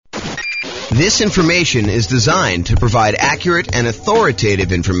This information is designed to provide accurate and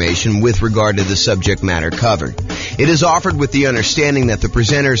authoritative information with regard to the subject matter covered. It is offered with the understanding that the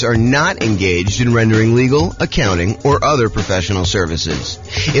presenters are not engaged in rendering legal, accounting, or other professional services.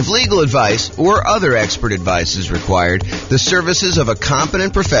 If legal advice or other expert advice is required, the services of a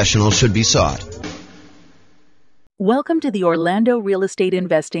competent professional should be sought. Welcome to the Orlando Real Estate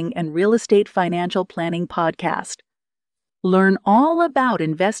Investing and Real Estate Financial Planning Podcast. Learn all about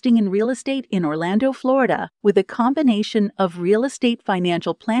investing in real estate in Orlando, Florida, with a combination of real estate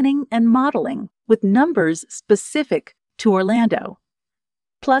financial planning and modeling with numbers specific to Orlando.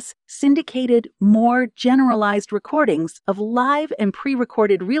 Plus, syndicated, more generalized recordings of live and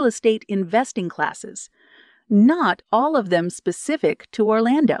pre-recorded real estate investing classes, not all of them specific to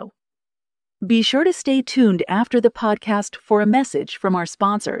Orlando. Be sure to stay tuned after the podcast for a message from our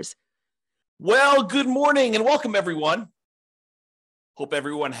sponsors. Well, good morning and welcome, everyone. Hope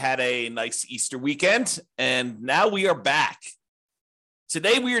everyone had a nice Easter weekend, and now we are back.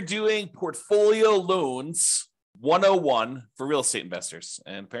 Today we are doing Portfolio Loans 101 for real estate investors,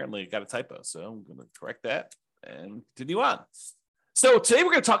 and apparently I got a typo, so I'm going to correct that and continue on. So today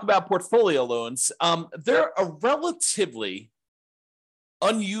we're going to talk about portfolio loans. They're a relatively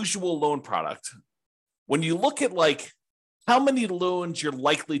unusual loan product. When you look at like how many loans you're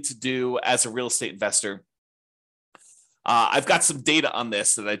likely to do as a real estate investor, I've got some data on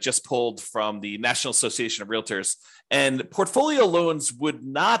this that I just pulled from the National Association of Realtors, and portfolio loans would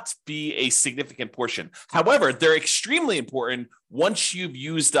not be a significant portion. However, they're extremely important once you've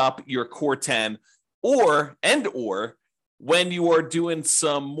used up your core 10 or when you are doing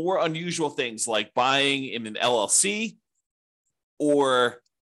some more unusual things like buying in an LLC or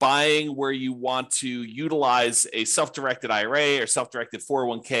buying where you want to utilize a self-directed IRA or self-directed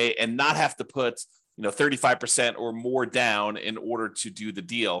 401k and not have to put 35% or more down in order to do the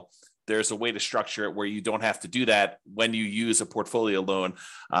deal. There's a way to structure it where you don't have to do that when you use a portfolio loan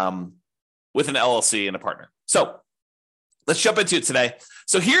with an LLC and a partner. So let's jump into it today.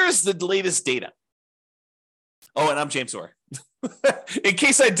 So here's the latest data. Oh, and I'm James Orr, in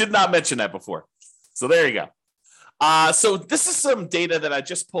case I did not mention that before. So there you go. So this is some data that I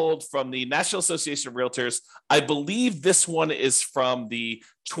just pulled from the National Association of Realtors. I believe this one is from the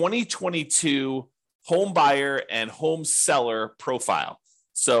 2022 home buyer and home seller profile.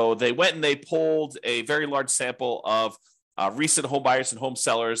 So they went and they pulled a very large sample of recent home buyers and home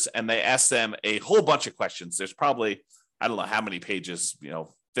sellers, and they asked them a whole bunch of questions. There's probably, I don't know how many pages,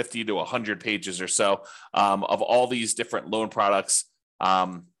 50 to 100 pages or so of all these different loan products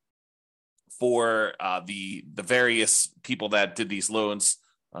for the various people that did these loans.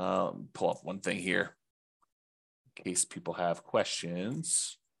 Pull up one thing here in case people have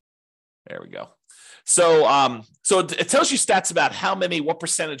questions. There we go. So it tells you stats about what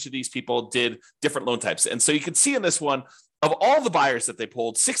percentage of these people did different loan types. And so you can see in this one, of all the buyers that they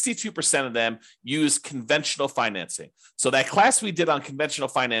pulled, 62% of them used conventional financing. So that class we did on conventional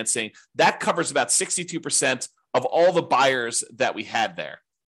financing, that covers about 62% of all the buyers that we had there.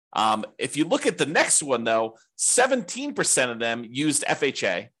 If you look at the next one, though, 17% of them used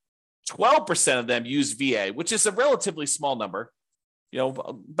FHA, 12% of them used VA, which is a relatively small number,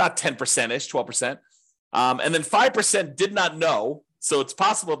 about 10%-ish, 12%. And then 5% did not know. So it's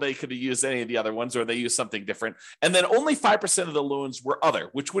possible they could have used any of the other ones or they used something different. And then only 5% of the loans were other,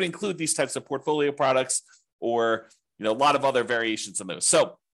 which would include these types of portfolio products or, a lot of other variations on those.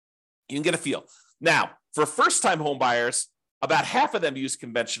 So you can get a feel. Now, for first-time home buyers, about half of them used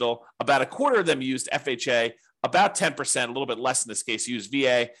conventional, about a quarter of them used FHA, about 10%, a little bit less in this case, used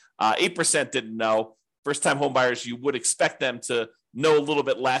VA, 8% didn't know. First-time home buyers, you would expect them to know a little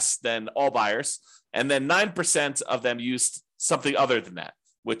bit less than all buyers. And then 9% of them used something other than that,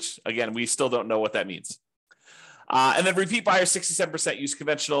 which, again, we still don't know what that means. And then repeat buyers, 67% used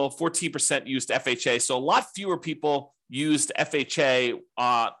conventional, 14% used FHA. So a lot fewer people used FHA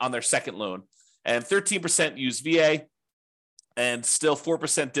on their second loan. And 13% used VA, and still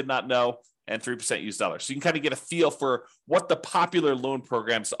 4% did not know, and 3% used dollars. So you can kind of get a feel for what the popular loan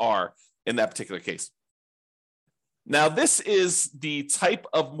programs are in that particular case. Now, this is the type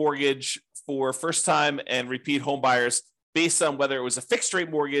of mortgage for first-time and repeat home buyers based on whether it was a fixed-rate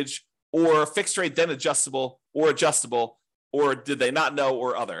mortgage or fixed rate then adjustable, or did they not know,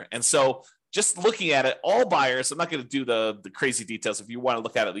 or other. And so just looking at it, all buyers, I'm not going to do the crazy details. If you want to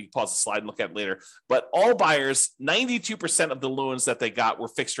look at it, you can pause the slide and look at it later. But all buyers, 92% of the loans that they got were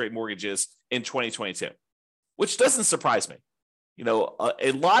fixed rate mortgages in 2022, which doesn't surprise me. You know,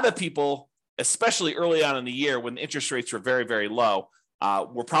 a lot of people, especially early on in the year when interest rates were very, very low,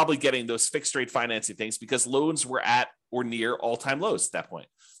 were probably getting those fixed rate financing things because loans were at or near all-time lows at that point.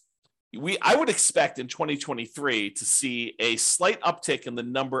 I would expect in 2023 to see a slight uptick in the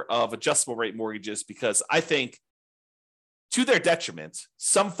number of adjustable rate mortgages, because I think, to their detriment,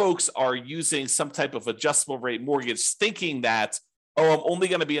 some folks are using some type of adjustable rate mortgage thinking that, oh, I'm only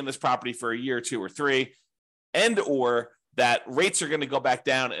going to be in this property for a year or 2 or 3, and or that rates are going to go back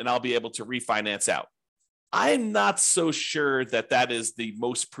down and I'll be able to refinance out. I'm not so sure that that is the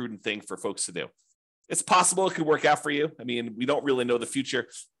most prudent thing for folks to do. It's possible it could work out for you. I mean, we don't really know the future,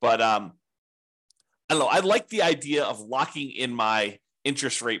 but I don't know. I like the idea of locking in my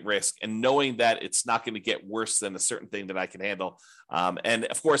interest rate risk and knowing that it's not going to get worse than a certain thing that I can handle. And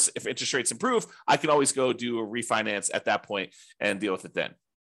of course, if interest rates improve, I can always go do a refinance at that point and deal with it then.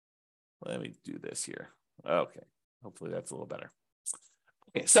 Let me do this here. Okay. Hopefully that's a little better.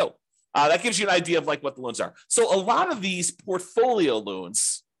 Okay. So that gives you an idea of like what the loans are. So a lot of these portfolio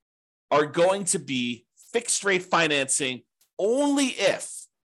loans are going to be fixed rate financing only if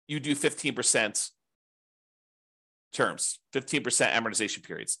you do 15% terms, 15% amortization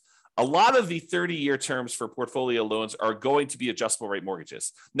periods. A lot of the 30-year terms for portfolio loans are going to be adjustable rate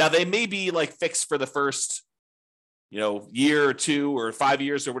mortgages. Now, they may be like fixed for the first, year or 2 or 5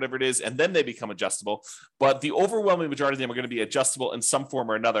 years or whatever it is, and then they become adjustable. But the overwhelming majority of them are going to be adjustable in some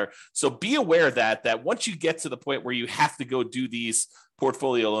form or another. So be aware that once you get to the point where you have to go do these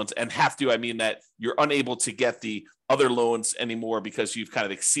portfolio loans, and have to, I mean that you're unable to get the other loans anymore because you've kind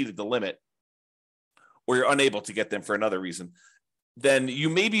of exceeded the limit, or you're unable to get them for another reason, then you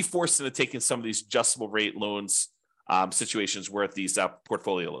may be forced into taking some of these adjustable rate loans situations worth these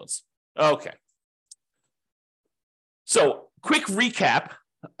portfolio loans. Okay. So quick recap.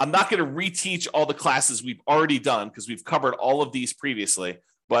 I'm not going to reteach all the classes we've already done because we've covered all of these previously,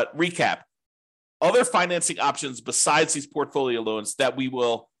 but recap. Other financing options besides these portfolio loans that we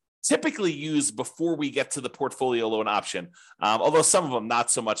will typically use before we get to the portfolio loan option, although some of them not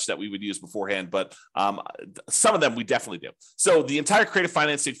so much that we would use beforehand, but some of them we definitely do. So the entire creative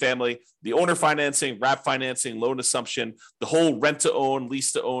financing family, the owner financing, wrap financing, loan assumption, the whole rent-to-own,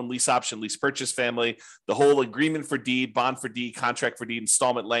 lease option, lease purchase family, the whole agreement for deed, bond for deed, contract for deed,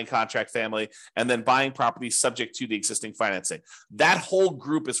 installment land contract family, and then buying properties subject to the existing financing. That whole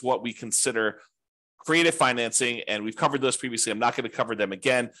group is what we consider creative financing, and we've covered those previously. I'm not going to cover them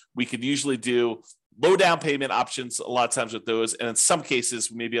again. We could usually do low down payment options a lot of times with those, and in some cases,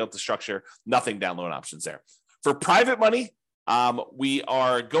 we may be able to structure nothing down loan options there. For private money, we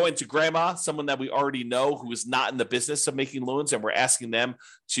are going to grandma, someone that we already know who is not in the business of making loans, and we're asking them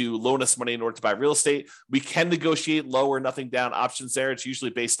to loan us money in order to buy real estate. We can negotiate low or nothing down options there. It's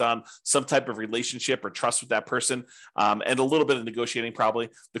usually based on some type of relationship or trust with that person, and a little bit of negotiating probably.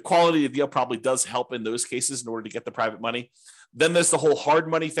 The quality of the deal probably does help in those cases in order to get the private money. Then there's the whole hard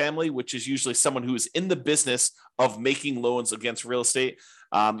money family, which is usually someone who is in the business of making loans against real estate.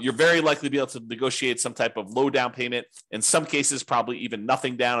 You're very likely to be able to negotiate some type of low down payment. In some cases, probably even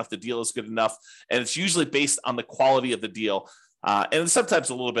nothing down if the deal is good enough. And it's usually based on the quality of the deal. And sometimes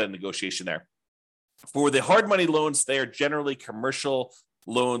a little bit of negotiation there. For the hard money loans, they are generally commercial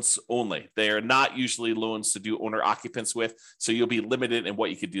loans only. They are not usually loans to do owner occupants with. So you'll be limited in what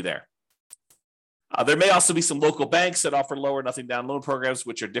you could do there. There may also be some local banks that offer lower nothing down loan programs,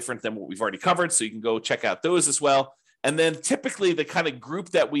 which are different than what we've already covered. So you can go check out those as well. And then typically the kind of group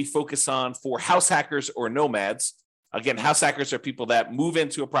that we focus on for house hackers or nomads. Again, house hackers are people that move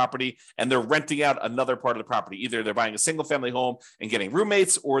into a property and they're renting out another part of the property. Either they're buying a single family home and getting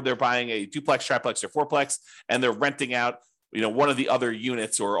roommates, or they're buying a duplex, triplex, or fourplex, and they're renting out, one of the other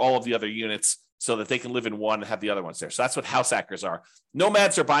units or all of the other units so that they can live in one and have the other ones there. So that's what house hackers are.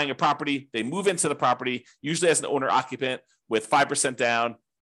 Nomads are buying a property. They move into the property, usually as an owner occupant with 5% down,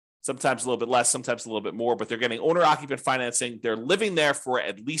 sometimes a little bit less, sometimes a little bit more, but they're getting owner occupant financing. They're living there for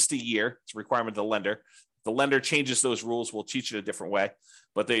at least a year. It's a requirement of the lender. The lender changes those rules. We'll teach it a different way,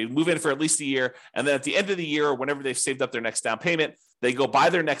 but they move in for at least a year. And then at the end of the year, or whenever they've saved up their next down payment, they go buy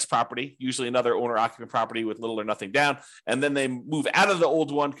their next property, usually another owner occupant property with little or nothing down. And then they move out of the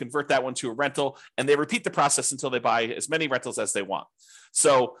old one, convert that one to a rental, and they repeat the process until they buy as many rentals as they want.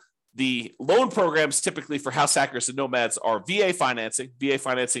 So the loan programs typically for house hackers and nomads are VA financing. VA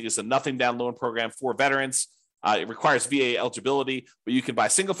financing is a nothing down loan program for veterans. It requires VA eligibility, but you can buy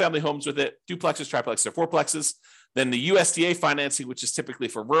single family homes with it, duplexes, triplexes, or fourplexes. Then the USDA financing, which is typically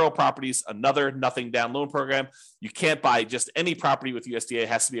for rural properties, another nothing down loan program. You can't buy just any property with USDA. It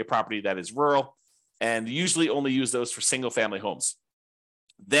has to be a property that is rural, and usually only use those for single family homes.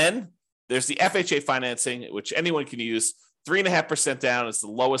 Then there's the FHA financing, which anyone can use. 3.5% down is the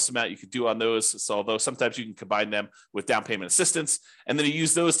lowest amount you could do on those. So although sometimes you can combine them with down payment assistance, and then you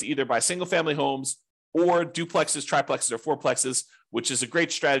use those to either buy single family homes or duplexes, triplexes, or fourplexes, which is a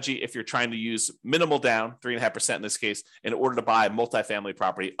great strategy if you're trying to use minimal down, 3.5% in this case, in order to buy multifamily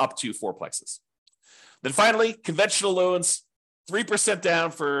property up to fourplexes. Then finally, conventional loans, 3%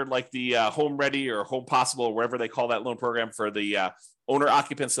 down for like the Home Ready or Home Possible, or wherever they call that loan program for the owner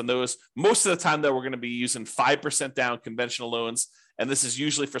occupants on those. Most of the time, though, we're going to be using 5% down conventional loans. And this is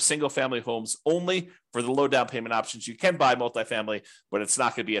usually for single family homes only. For the low down payment options, you can buy multifamily, but it's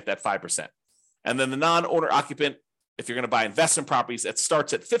not going to be at that 5%. And then the non-owner occupant, if you're going to buy investment properties, it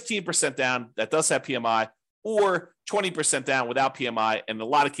starts at 15% down. That does have PMI, or 20% down without PMI. And in a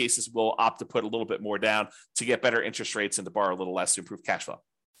lot of cases, we'll opt to put a little bit more down to get better interest rates and to borrow a little less to improve cash flow.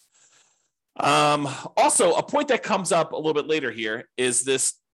 Also, a point that comes up a little bit later here is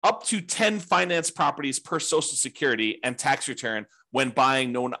this up to 10 finance properties per Social Security and tax return when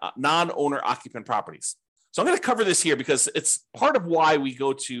buying non-owner occupant properties. So I'm going to cover this here because it's part of why we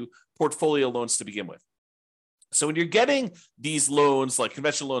go to portfolio loans to begin with. So when you're getting these loans, like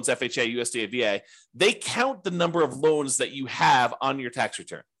conventional loans, FHA, USDA, VA, they count the number of loans that you have on your tax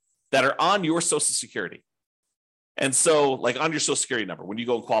return that are on your Social Security. And so like on your Social Security number, when you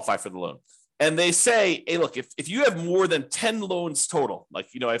go and qualify for the loan. And they say, hey, look, if you have more than 10 loans total, like,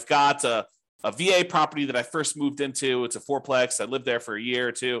 I've got a VA property that I first moved into. It's a fourplex. I lived there for a year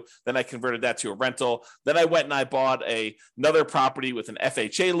or two. Then I converted that to a rental. Then I went and I bought another property with an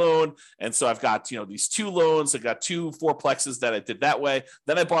FHA loan. And so I've got, these two loans. I've got two fourplexes that I did that way.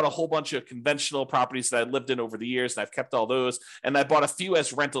 Then I bought a whole bunch of conventional properties that I lived in over the years, and I've kept all those. And I bought a few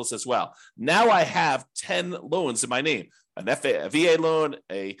as rentals as well. Now I have 10 loans in my name. A VA loan,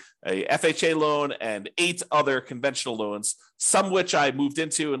 a FHA loan, and 8 other conventional loans, some which I moved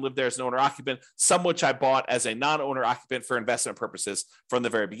into and lived there as an owner occupant, some which I bought as a non-owner occupant for investment purposes from the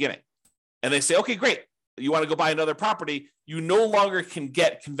very beginning. And they say, okay, great. You want to go buy another property. You no longer can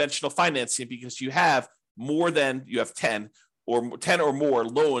get conventional financing because you have 10 or more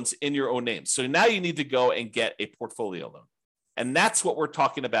loans in your own name. So now you need to go and get a portfolio loan. And that's what we're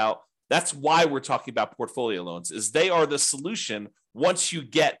talking about. That's why we're talking about portfolio loans, is they are the solution once you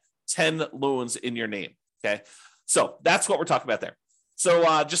get 10 loans in your name, okay? So that's what we're talking about there. So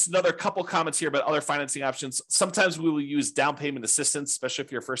just another couple comments here about other financing options. Sometimes we will use down payment assistance, especially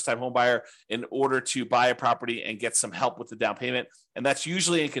if you're a first-time home buyer, in order to buy a property and get some help with the down payment. And that's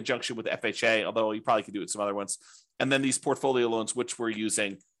usually in conjunction with FHA, although you probably could do it with some other ones. And then these portfolio loans, which we're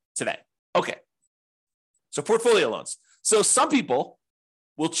using today. Okay, so portfolio loans. So some people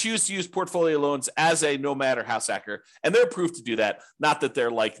will choose to use portfolio loans as a nomad or house hacker, and they're approved to do that. Not that they're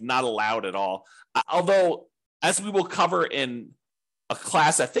like not allowed at all. Although, as we will cover in a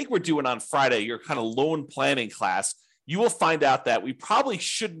class I think we're doing on Friday, your kind of loan planning class, you will find out that we probably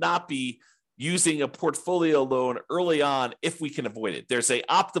should not be using a portfolio loan early on if we can avoid it. There's a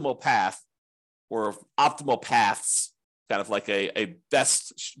optimal path or optimal paths, kind of like a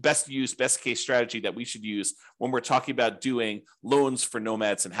best use, best case strategy that we should use when we're talking about doing loans for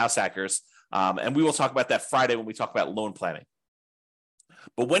nomads and house hackers. And we will talk about that Friday when we talk about loan planning.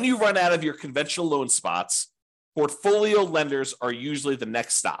 But when you run out of your conventional loan spots, portfolio lenders are usually the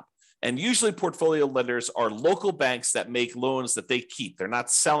next stop. And usually portfolio lenders are local banks that make loans that they keep. They're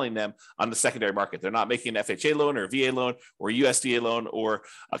not selling them on the secondary market. They're not making an FHA loan or a VA loan or a USDA loan or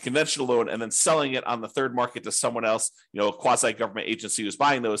a conventional loan and then selling it on the third market to someone else, a quasi-government agency who's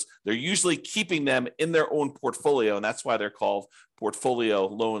buying those. They're usually keeping them in their own portfolio, and that's why they're called portfolio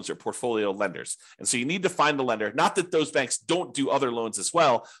loans or portfolio lenders. And so you need to find the lender. Not that those banks don't do other loans as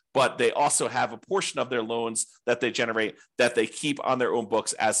well, but they also have a portion of their loans that they generate that they keep on their own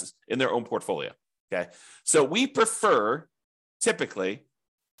books as in their own portfolio. Okay. So we prefer typically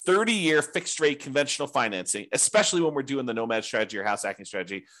 30-year fixed rate conventional financing, especially when we're doing the nomad strategy or house hacking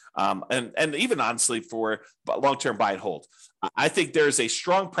strategy, and even honestly for long-term buy and hold. I think there's a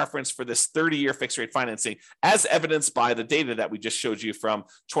strong preference for this 30-year fixed rate financing, as evidenced by the data that we just showed you from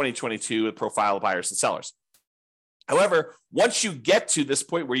 2022 with profile of buyers and sellers. However, once you get to this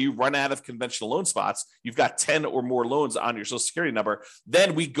point where you run out of conventional loan spots, you've got 10 or more loans on your Social Security number,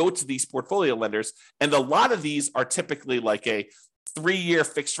 then we go to these portfolio lenders. And a lot of these are typically like a 3-year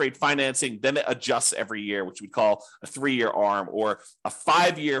fixed rate financing, then it adjusts every year, which we call a 3-year ARM, or a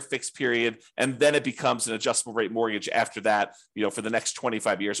 5-year fixed period, and then it becomes an adjustable rate mortgage after that, for the next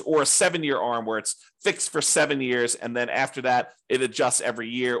 25 years, or a 7-year ARM where it's fixed for 7 years, and then after that, it adjusts every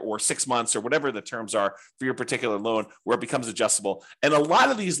year or 6 months or whatever the terms are for your particular loan, where it becomes adjustable. And a lot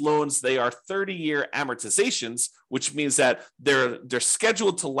of these loans, they are 30-year amortizations which means that they're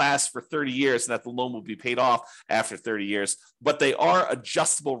scheduled to last for 30 years and that the loan will be paid off after 30 years. But they are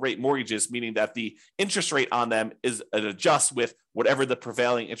adjustable rate mortgages, meaning that the interest rate on them is adjust with whatever the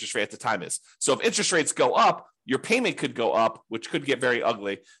prevailing interest rate at the time is. So if interest rates go up, your payment could go up, which could get very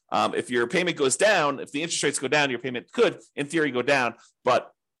ugly. If your payment goes down, if the interest rates go down, your payment could, in theory, go down.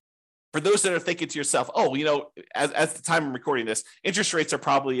 But for those that are thinking to yourself, oh, as the time I'm recording this, interest rates are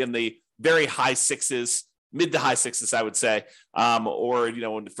probably in the very high sixes, mid to high sixes, I would say, or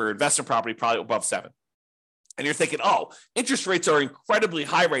for investment property, probably above 7. And you're thinking, oh, interest rates are incredibly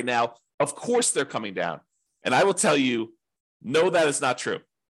high right now. Of course they're coming down. And I will tell you, no, that is not true.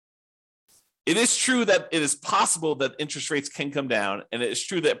 It is true that it is possible that interest rates can come down, and it is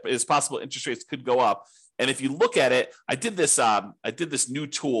true that it is possible interest rates could go up. And if you look at it, I did this new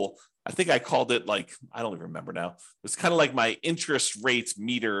tool. I think I called it I don't even remember now. It's kind of like my interest rates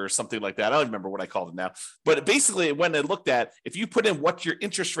meter or something like that. I don't remember what I called it now. But basically, when I looked at, if you put in what your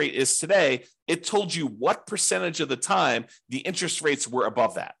interest rate is today, it told you what percentage of the time the interest rates were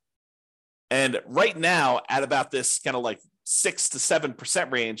above that. And right now, at about this kind of 6 to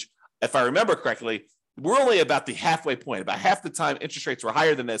 7% range, if I remember correctly, we're only about the halfway point. About half the time interest rates were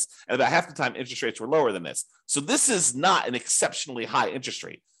higher than this, and about half the time interest rates were lower than this. So this is not an exceptionally high interest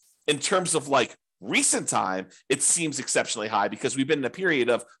rate. In terms of recent time, it seems exceptionally high because we've been in a period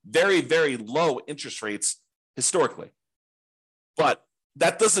of very, very low interest rates historically. But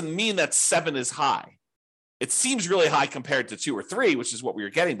that doesn't mean that 7 is high. It seems really high compared to 2 or 3, which is what we were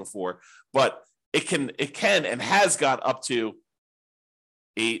getting before, but it can and has got up to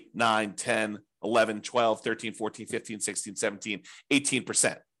 8, 9, 10, 11, 12, 13, 14, 15, 16, 17,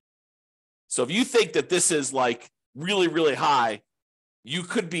 18%. So if you think that this is really, really high, you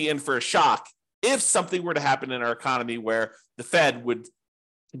could be in for a shock if something were to happen in our economy where the Fed would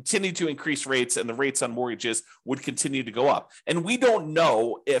continue to increase rates and the rates on mortgages would continue to go up. And we don't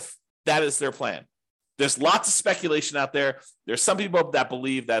know if that is their plan. There's lots of speculation out there. There's some people that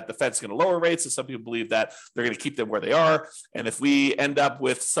believe that the Fed's going to lower rates, and some people believe that they're going to keep them where they are. And if we end up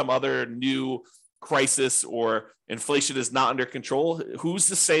with some other new crisis or inflation is not under control, who's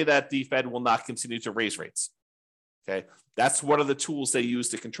to say that the Fed will not continue to raise rates? Okay, that's one of the tools they use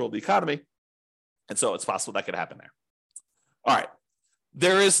to control the economy. And so it's possible that could happen there. All right.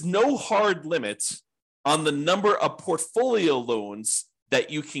 There is no hard limit on the number of portfolio loans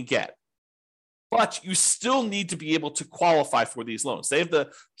that you can get, but you still need to be able to qualify for these loans. They have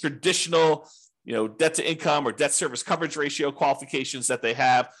the traditional, debt to income or debt service coverage ratio qualifications that they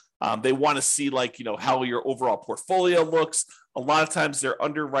have. They want to see how your overall portfolio looks. A lot of times their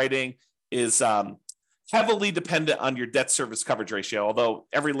underwriting is heavily dependent on your debt service coverage ratio, although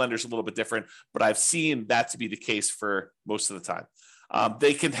every lender is a little bit different, but I've seen that to be the case for most of the time.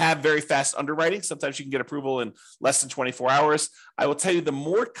 They can have very fast underwriting. Sometimes you can get approval in less than 24 hours. I will tell you, the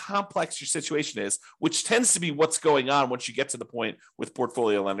more complex your situation is, which tends to be what's going on once you get to the point with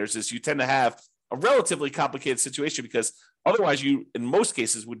portfolio lenders, is you tend to have a relatively complicated situation because otherwise you, in most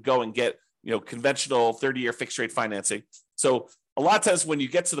cases, would go and get conventional 30-year fixed rate financing. So a lot of times when you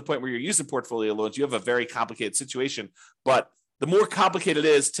get to the point where you're using portfolio loans, you have a very complicated situation. But the more complicated it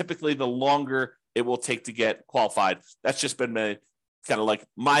is, typically the longer it will take to get qualified. That's just been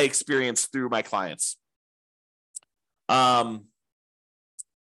my experience through my clients.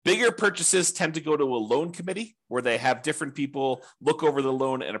 Bigger purchases tend to go to a loan committee where they have different people look over the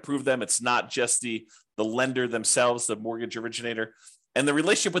loan and approve them. It's not just the lender themselves, the mortgage originator. And the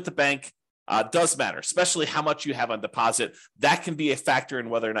relationship with the bank does matter, especially how much you have on deposit. That can be a factor in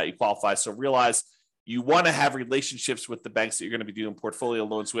whether or not you qualify. So realize you want to have relationships with the banks that you're going to be doing portfolio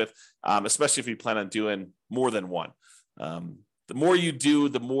loans with, especially if you plan on doing more than one. The more you do,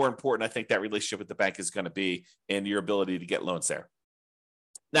 the more important I think that relationship with the bank is going to be in your ability to get loans there.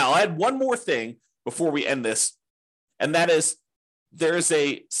 Now, I had one more thing before we end this, and that is there is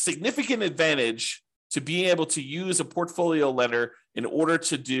a significant advantage to being able to use a portfolio lender in order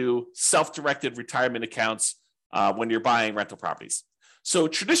to do self-directed retirement accounts when you're buying rental properties. So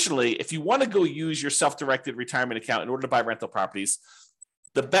traditionally, if you want to go use your self-directed retirement account in order to buy rental properties,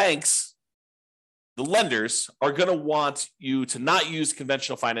 the banks, the lenders are going to want you to not use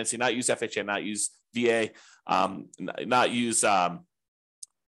conventional financing, not use FHA, not use VA, not use, I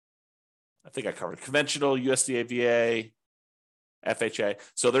think I covered conventional, USDA, VA, FHA.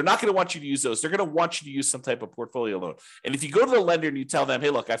 So they're not going to want you to use those. They're going to want you to use some type of portfolio loan. And if you go to the lender and you tell them, hey,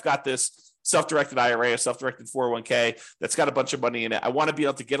 look, I've got this self-directed IRA or self-directed 401k that's got a bunch of money in it. I want to be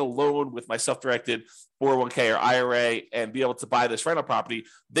able to get a loan with my self-directed 401k or IRA and be able to buy this rental property.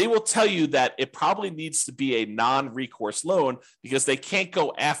 They will tell you that it probably needs to be a non-recourse loan because they can't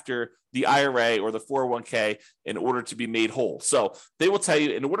go after the IRA or the 401k in order to be made whole. So they will tell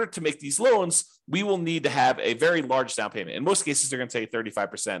you in order to make these loans, we will need to have a very large down payment. In most cases, they're going to take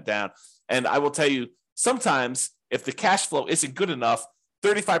 35% down. And I will tell you, sometimes if the cash flow isn't good enough,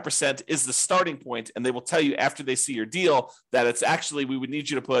 35% is the starting point, and they will tell you after they see your deal that it's actually, we would need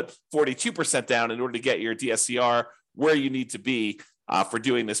you to put 42% down in order to get your DSCR where you need to be for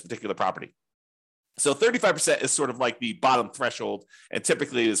doing this particular property. So 35% is sort of like the bottom threshold, and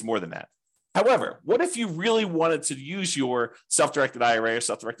typically it is more than that. However, what if you really wanted to use your self-directed IRA or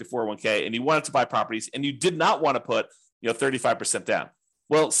self-directed 401k and you wanted to buy properties and you did not want to put 35% down?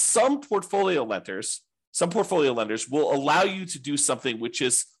 Well, some portfolio lenders will allow you to do something which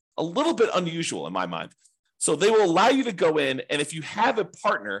is a little bit unusual in my mind. So they will allow you to go in, and if you have a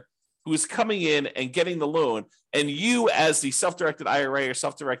partner who is coming in and getting the loan, and you as the self-directed IRA or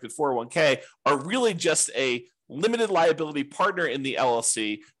self-directed 401k are really just a limited liability partner in the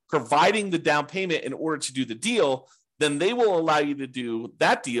LLC, providing the down payment in order to do the deal, then they will allow you to do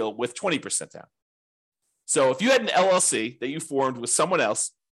that deal with 20% down. So if you had an LLC that you formed with someone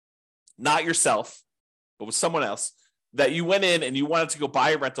else, not yourself, but with someone else, that you went in and you wanted to go buy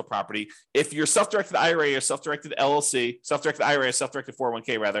a rental property, if your self-directed IRA or self-directed LLC, self-directed IRA or self-directed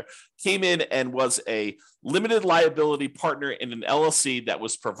 401k rather, came in and was a limited liability partner in an LLC that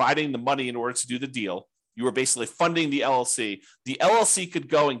was providing the money in order to do the deal, you were basically funding the LLC. The LLC could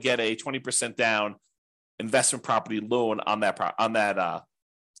go and get a 20% down investment property loan on the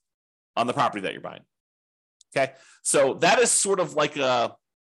property that you're buying. Okay, so that is sort of like an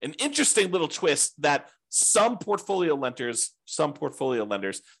interesting little twist that some portfolio lenders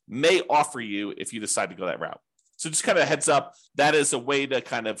may offer you if you decide to go that route. So just kind of a heads up, that is a way to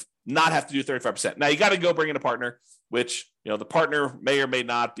kind of not have to do 35%. Now you got to go bring in a partner, which, the partner may or may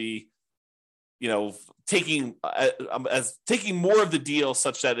not be, taking more of the deal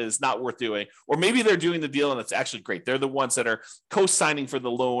such that it is not worth doing, or maybe they're doing the deal and it's actually great. They're the ones that are co-signing for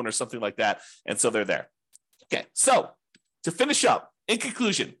the loan or something like that. And so they're there. Okay. So to finish up, in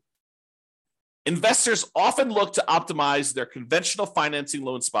conclusion, investors often look to optimize their conventional financing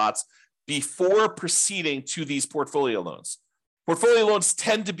loan spots before proceeding to these portfolio loans. Portfolio loans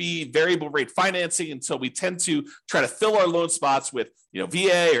tend to be variable rate financing, and so we tend to try to fill our loan spots with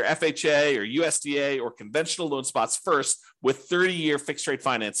VA or FHA or USDA or conventional loan spots first with 30-year fixed rate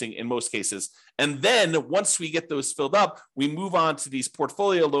financing in most cases. And then once we get those filled up, we move on to these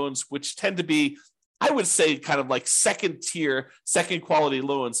portfolio loans, which tend to be, I would say, kind of like second tier, second quality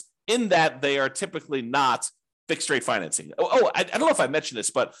loans, in that they are typically not fixed rate financing. I don't know if I mentioned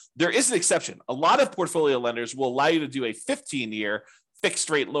this, but there is an exception. A lot of portfolio lenders will allow you to do a 15-year fixed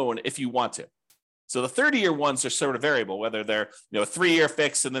rate loan if you want to. So the 30-year ones are sort of variable, whether they're a 3-year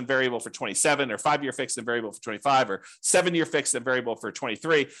fixed and then variable for 27, or 5-year fixed and variable for 25, or 7-year fixed and variable for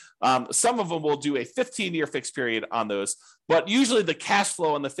 23. Some of them will do a 15-year fixed period on those, but usually the cash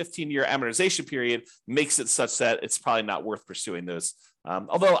flow on the 15-year amortization period makes it such that it's probably not worth pursuing those.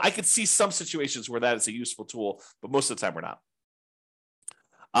 Although I could see some situations where that is a useful tool, but most of the time we're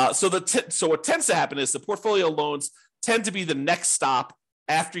not. So what tends to happen is the portfolio loans tend to be the next stop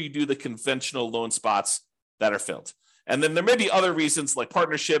after you do the conventional loan spots that are filled. And then there may be other reasons like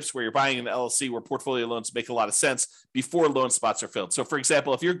partnerships where you're buying an LLC where portfolio loans make a lot of sense before loan spots are filled. So for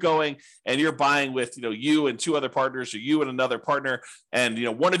example, if you're going and you're buying with, you and 2 other partners, or you and another partner, and,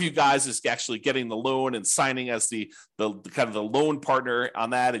 one of you guys is actually getting the loan and signing as the kind of the loan partner on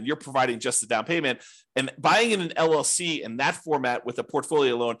that, and you're providing just the down payment, and buying in an LLC in that format with a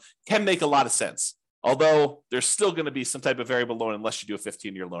portfolio loan can make a lot of sense. Although there's still going to be some type of variable loan unless you do a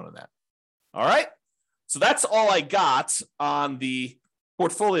 15-year loan on that. All right. So that's all I got on the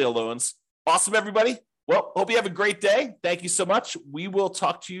portfolio loans. Awesome, everybody. Well, hope you have a great day. Thank you so much. We will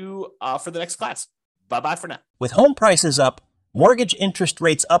talk to you for the next class. Bye-bye for now. With home prices up, mortgage interest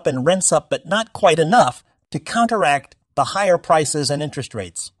rates up, and rents up, but not quite enough to counteract the higher prices and interest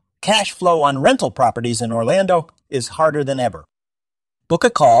rates, cash flow on rental properties in Orlando is harder than ever. Book a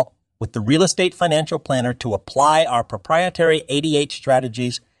call with the Real Estate Financial Planner to apply our proprietary 88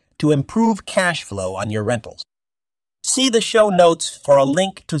 strategies to improve cash flow on your rentals. See the show notes for a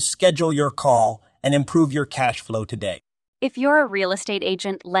link to schedule your call and improve your cash flow today. If you're a real estate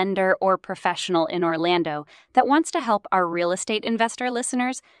agent, lender, or professional in Orlando that wants to help our real estate investor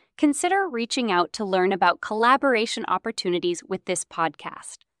listeners, consider reaching out to learn about collaboration opportunities with this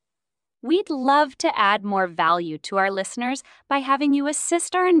podcast. We'd love to add more value to our listeners by having you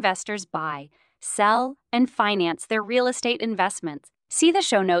assist our investors buy, sell, and finance their real estate investments. See the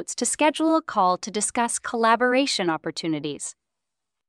show notes to schedule a call to discuss collaboration opportunities.